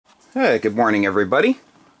Hey, good morning, everybody.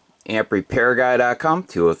 AmpRepairGuy.com,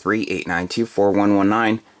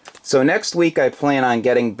 203-892-4119. So next week I plan on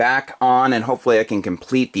getting back on, and hopefully I can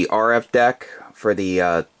complete the RF deck for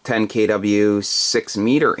the 10 kW 6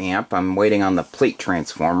 meter amp. I'm waiting on the plate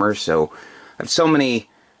transformer, so I have so many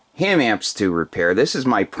ham amps to repair. This is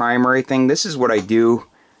my primary thing. This is what I do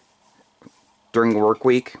during the work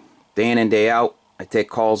week, day in and day out. I take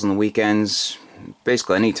calls on the weekends,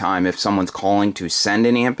 basically anytime. If someone's calling to send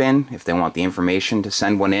an amp in, if they want the information to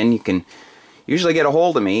send one in, you can usually get a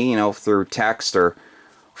hold of me, through text or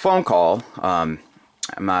phone call. I'm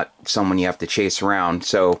not someone you have to chase around,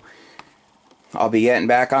 so I'll be getting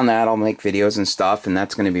back on that. I'll make videos and stuff, and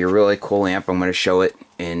that's going to be a really cool amp. I'm going to show it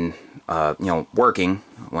in, working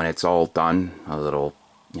when it's all done. A little,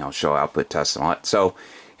 show output test and all that. So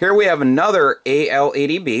here we have another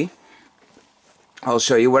al-80b. I'll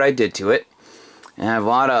show you what I did to it. And I have a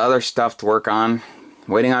lot of other stuff to work on.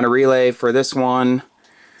 Waiting on a relay for this one.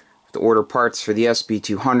 To order parts for the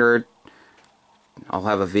SB200. I'll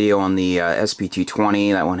have a video on the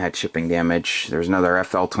SB220. That one had shipping damage. There's another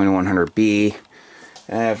FL2100B.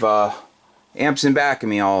 And I have amps in back of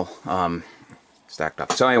me all stacked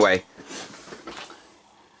up. So anyway.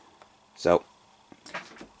 So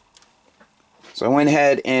I went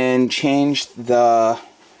ahead and changed the...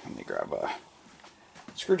 Let me grab a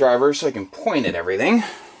screwdriver so I can point at everything.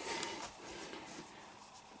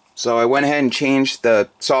 So I went ahead and changed the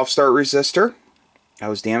soft start resistor. That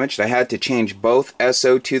was damaged. I had to change both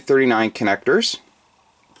SO239 connectors.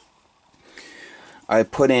 I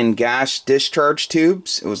put in gas discharge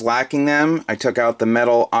tubes. It was lacking them. I took out the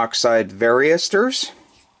metal oxide varistors.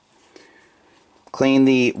 Cleaned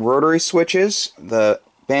the rotary switches, the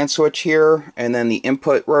band switch here, and then the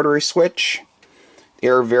input rotary switch.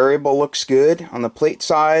 Air variable looks good. On the plate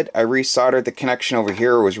side, I resoldered the connection over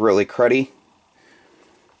here. It was really cruddy.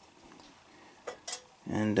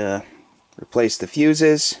 And replaced the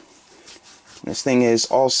fuses. This thing is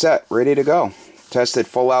all set, ready to go. Tested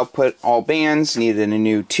full output, all bands, needed a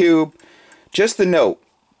new tube. Just a note,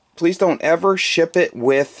 please don't ever ship it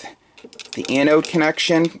with the anode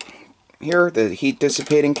connection here, the heat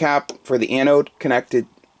dissipating cap for the anode connected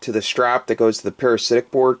to the strap that goes to the parasitic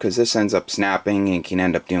board, because this ends up snapping and can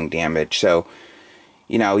end up doing damage. So,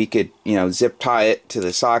 you could, zip tie it to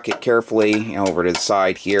the socket carefully over to the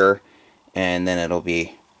side here, and then it'll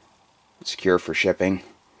be secure for shipping.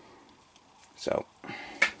 So,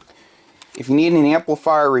 if you need an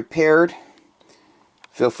amplifier repaired,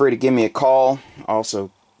 feel free to give me a call. Also,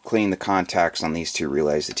 clean the contacts on these two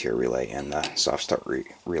relays, the tier relay and the soft start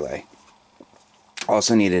relay.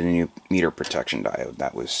 Also needed a new meter protection diode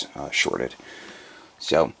that was shorted.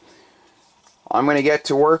 So I'm going to get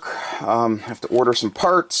to work. Have to order some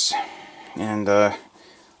parts, and I'll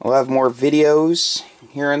have more videos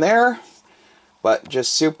here and there, but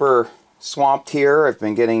just super swamped here. I've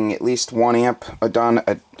been getting at least one amp done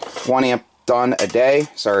a day.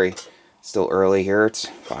 Sorry, still early here. It's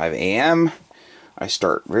 5 a.m. I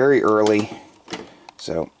start very early.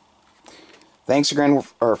 So thanks again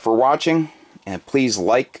for watching. And please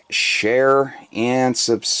like, share, and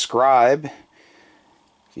subscribe. If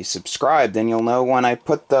you subscribe, then you'll know when I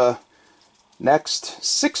put the next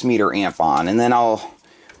 6 meter amp on. And then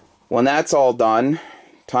when that's all done,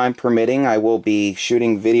 time permitting, I will be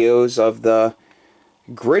shooting videos of the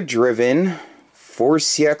grid-driven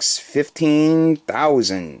 4CX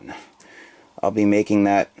 15000. I'll be making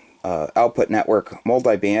that output network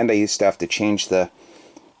multi-band. I used to have to change the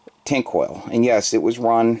tank coil, and yes, it was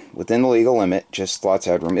run within the legal limit, just lots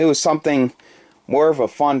of headroom. It was something more of a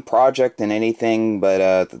fun project than anything, but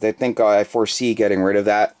I think I foresee getting rid of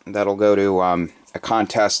that. That'll go to a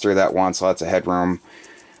contester that wants lots of headroom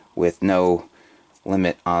with no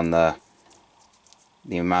limit on the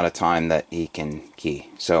amount of time that he can key.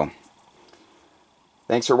 So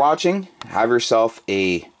thanks for watching. Have yourself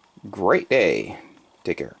a great day.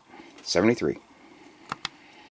 Take care. 73.